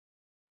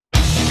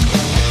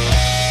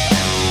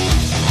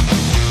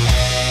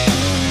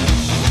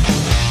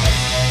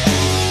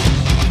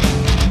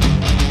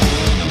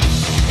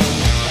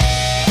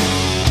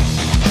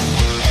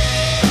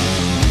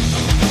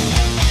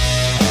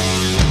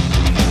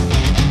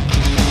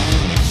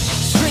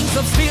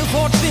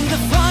forged in the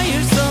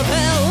fires of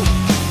hell.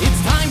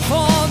 It's time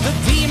for the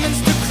demons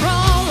to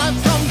crawl out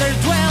from their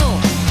dwell.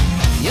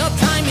 Your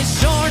time is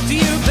short,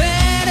 you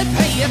better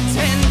pay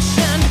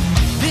attention.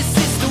 This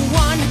is the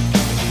one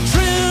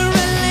true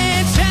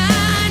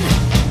religion.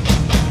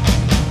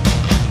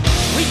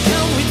 We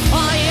come with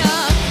fire,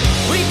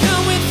 we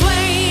come with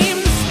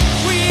flames.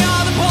 We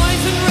are the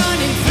poison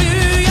running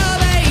through your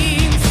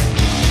veins.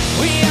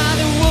 We are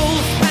the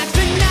wolf pack,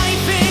 the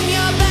knife in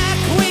your back.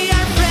 We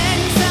are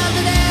friends of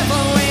the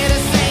devil, we're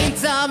the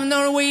saints of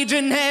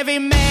Norwegian heavy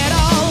metal.